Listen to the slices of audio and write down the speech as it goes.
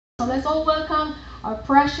So let's all welcome our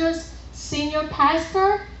precious senior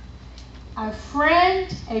pastor, a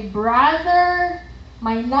friend, a brother,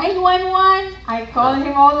 my 911. I call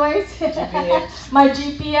him always. My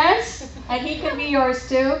GPS. And he can be yours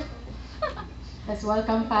too. Let's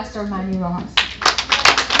welcome Pastor Manny Rojas.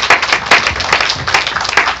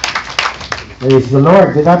 Praise the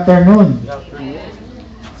Lord. Good afternoon.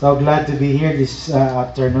 So glad to be here this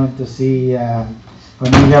afternoon to see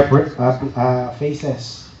familiar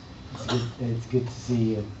faces. It's good to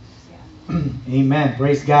see you. Amen.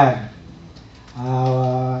 Praise God.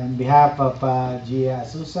 On behalf of JIA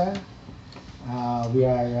SFV, we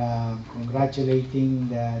are congratulating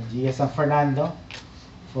the JIA San Fernando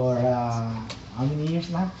for how many years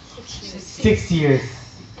now? 6 years.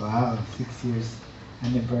 Wow, 6 years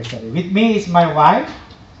anniversary. With me is my wife,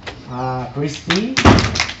 Christy,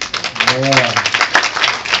 yeah.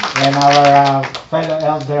 And our fellow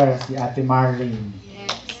elder, si Ate Marlene.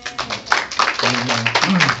 Amen.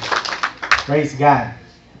 Praise God.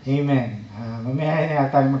 Amen. Mamaya na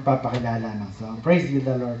tayo magpapakilala na. So, praise be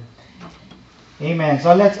the Lord. Amen.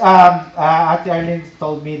 So, let's, Ate Arlene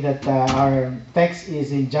told me that our text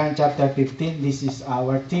is in John chapter 15. This is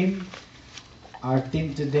our theme. Our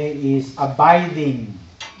theme today is Abiding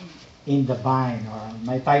in the Vine. Or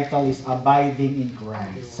my title is Abiding in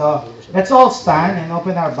Christ. So, let's all stand and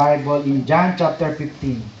open our Bible in John chapter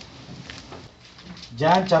 15.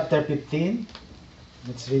 John chapter 15.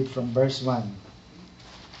 Let's read from verse 1.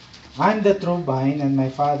 I'm the true vine, and my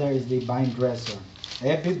Father is the vine dresser.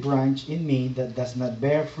 Every branch in me that does not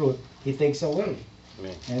bear fruit, He takes away.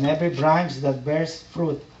 Amen. And every branch that bears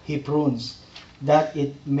fruit, He prunes, that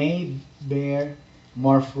it may bear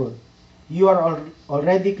more fruit. You are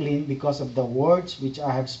already clean because of the words which I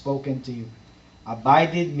have spoken to you.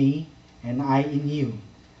 Abide in me, and I in you.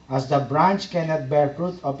 As the branch cannot bear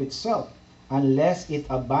fruit of itself, unless it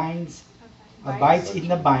abides in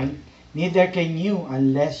the vine, neither can you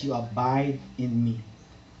unless you abide in me.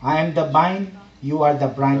 I am the vine, you are the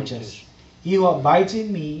branches. He who abides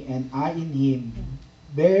in me and I in him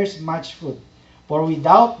bears much fruit. For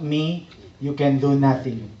without me you can do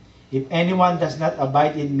nothing. If anyone does not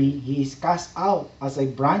abide in me, he is cast out as a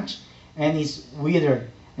branch and is withered,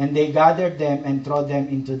 and they gather them and throw them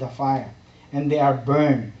into the fire, and they are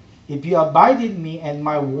burned. If you abide in me and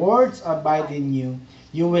my words abide in you,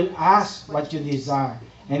 you will ask what you desire,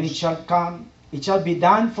 and it shall be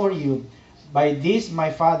done for you. By this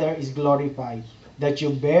my Father is glorified, that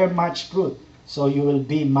you bear much fruit, so you will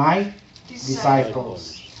be my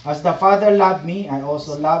disciples. As the Father loved me, I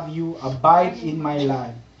also love you. Abide in my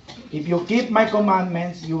life. If you keep my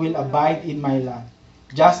commandments, you will abide in my love.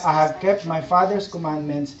 Just I have kept my Father's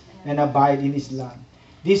commandments and abide in his love.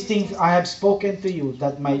 These things I have spoken to you,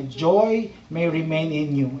 that my joy may remain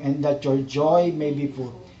in you, and that your joy may be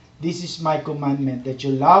full. This is my commandment, that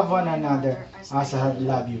you love one another as I have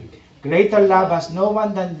loved you. Greater love has no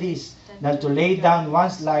one than this, than to lay down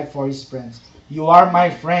one's life for his friends. You are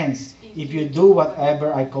my friends, if you do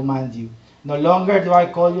whatever I command you. No longer do I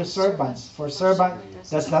call you servants, for servant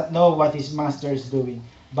does not know what his master is doing.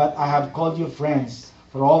 But I have called you friends,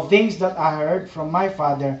 for all things that I heard from my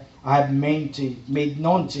Father I have made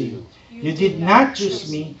known to you. You did not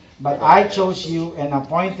choose me, but I chose you and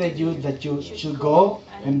appointed you that you should go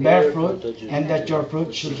and bear fruit, and that your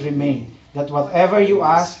fruit should remain, that whatever you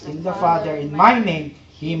ask in the Father in my name,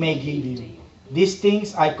 he may give you. These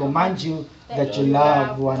things I command you, that you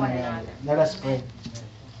love one another. Let us pray.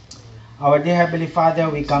 Our dear Heavenly Father,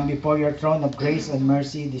 we come before your throne of grace and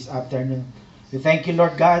mercy this afternoon. We thank you,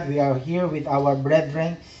 Lord God. We are here with our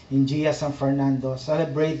brethren in JIA San Fernando,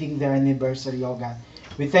 celebrating their anniversary, O God.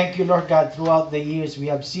 We thank you, Lord God. Throughout the years, we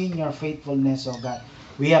have seen your faithfulness, O God.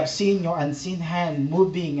 We have seen your unseen hand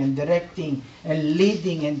moving and directing and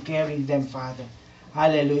leading and carrying them, Father.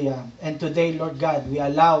 Hallelujah. And today, Lord God, we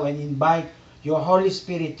allow and invite your Holy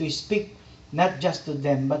Spirit to speak not just to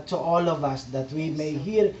them, but to all of us, that we may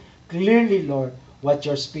hear clearly, Lord, what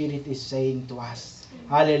your Spirit is saying to us.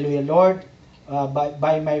 Hallelujah. Lord,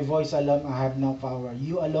 by my voice alone, I have no power.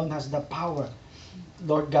 You alone has the power,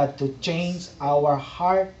 Lord God, to change our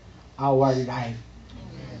heart, our life,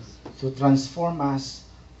 to transform us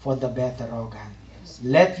for the better, oh God.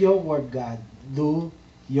 Let your word, God, do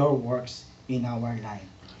your works in our life.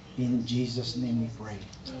 In Jesus' name we pray.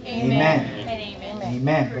 Amen. Amen.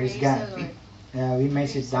 Amen. Praise God. We may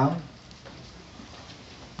sit down.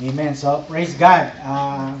 Amen. So, praise God.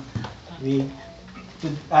 We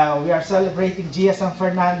are celebrating JIA San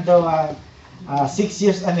Fernando 6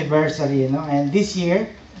 years anniversary, and this year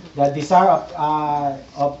the desire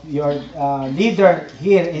of your leader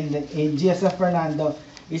here in JIA San Fernando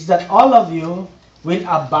is that all of you will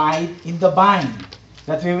abide in the vine.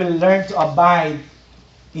 That we will learn to abide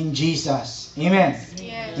in Jesus. Amen.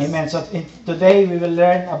 Yes. Amen. So today we will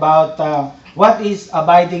learn about what is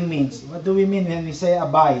abiding means. What do we mean when we say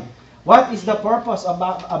abide? What is the purpose of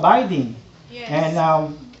abiding? Yes. And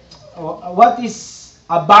what is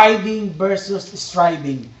abiding versus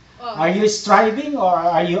striving? Oh. Are you striving or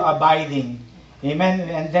are you abiding? Amen.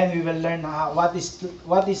 And then we will learn what is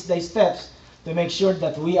the steps to make sure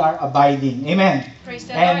that we are abiding. Amen. Praise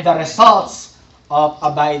the And Lord. the results of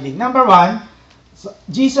abiding. Number one, so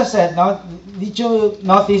Jesus said, now, did you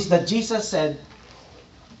notice that Jesus said,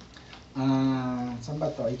 saan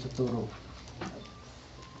ba ito? Ituturo.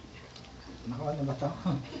 Nakaon na ba ito?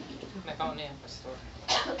 Nakaon na yan, Pastor.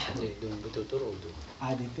 Hindi, doon tuturo doon.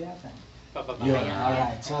 Dito yata. Papabayan. Yun,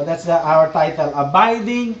 alright. So that's our title,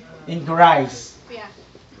 Abiding in Christ. Yeah.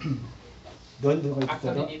 Doon kayo tuturo?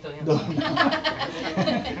 Actually, dito yan. Doon.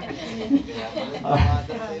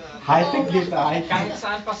 High-tech dito, high-tech. Kahit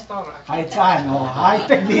saan, Pastor. Kahit saan,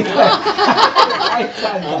 high-tech dito. Kahit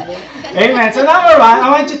saan. Amen. So number one, I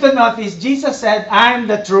want you to notice, Jesus said, I'm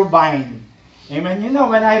the true vine. Amen. You know,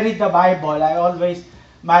 when I read the Bible, I always,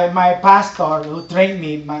 my pastor who trained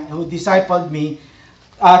me, who discipled me,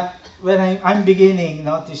 when I'm beginning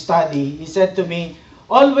to study, he said to me,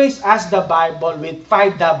 always ask the Bible with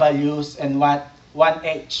 5 W's and 1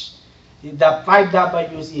 H. The 5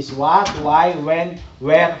 W's is what, why, when,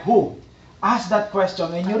 where, who. Ask that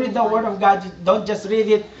question. When you read the Word of God, don't just read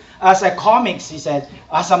it as a comics, he said,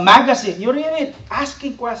 as a magazine. You read it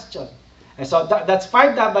asking questions. And so that's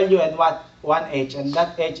 5 W and 1 H. And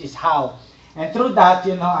that H is how. And through that,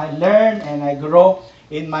 I learn and I grow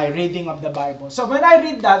in my reading of the Bible. So when I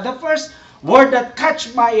read that, the first word that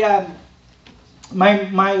catch my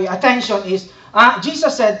attention is,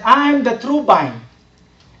 Jesus said, I am the true vine.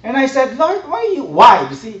 And I said, Lord, why?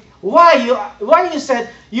 You see, why you said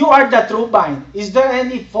you are the true vine? Is there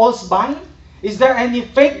any false vine? Is there any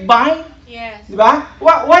fake vine? Yes. Diba?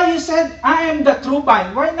 Why you said, I am the true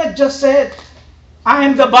vine? Why not just said, I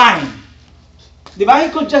am the vine? Diba? He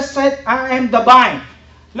could just said, I am the vine.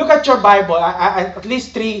 Look at your Bible. At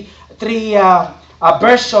least three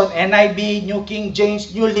version, NIV, New King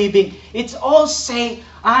James, New Living. It's all say,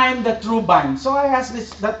 I am the true vine. So I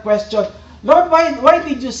asked that question, Lord, why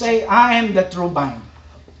did you say, I am the true vine?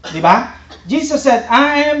 Diba? Jesus said,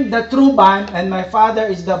 I am the true vine, and my Father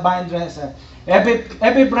is the vine dresser.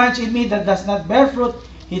 Every branch in me that does not bear fruit,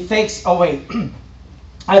 He takes away.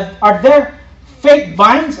 Are there fake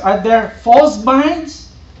vines? Are there false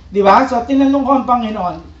vines? Diba? So tinanong ko ang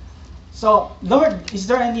Panginoon, so Lord, is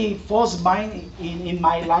there any false vine in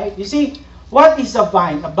my life? You see, what is a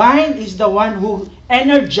vine? A vine is the one who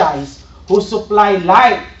energizes, who supply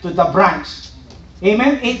life to the branch.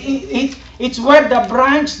 Amen? It's where the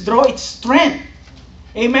branch draw its strength.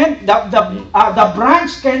 Amen? The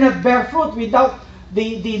branch cannot bear fruit without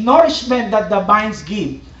the nourishment that the vines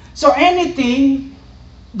give. So anything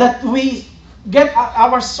that we get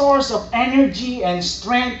our source of energy and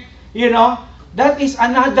strength, that is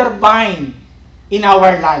another vine in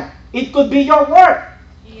our life. It could be your work.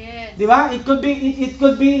 Yes. Diba? It could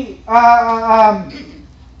be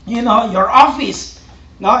your office.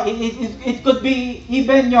 No, it could be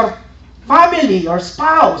even your family, your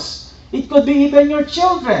spouse. It could be even your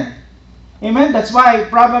children. Amen. That's why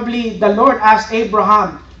probably the Lord asked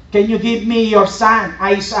Abraham, "Can you give me your son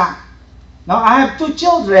Isaac?" Now I have 2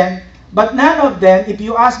 children, but none of them, if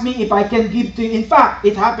you ask me if I can give to you, in fact,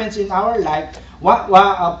 it happens in our life.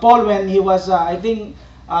 Paul, when he was, I think,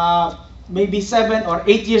 maybe 7 or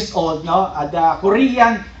 8 years old, the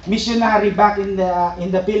Korean missionary back in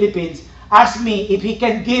the Philippines asked me if he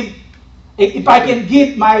can give, if I can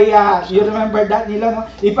give my, you remember that, Nilo, no?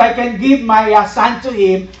 If I can give my son to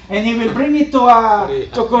him, and he will bring it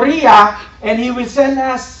to Korea, and he will send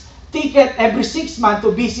us ticket every 6 months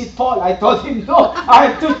to visit Paul. I told him, no,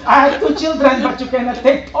 I have two children, but you cannot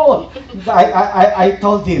take Paul. I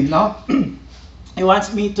told him, no. He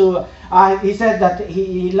wants me to, he said that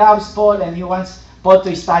he loves Paul and he wants Paul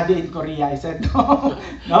to study in Korea. I said, no.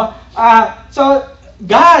 No. So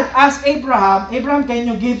God asked Abraham, can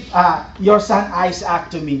you give your son Isaac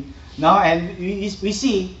to me? No, and we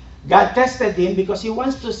see God tested him because he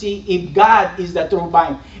wants to see if God is the true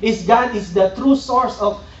vine. If God is the true source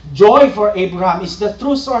of joy for Abraham, is the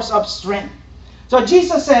true source of strength. So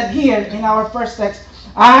Jesus said here in our first text,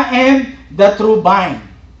 I am the true vine.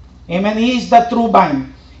 Amen. He is the true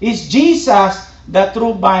vine. Is Jesus the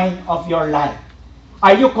true vine of your life?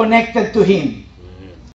 Are you connected to Him?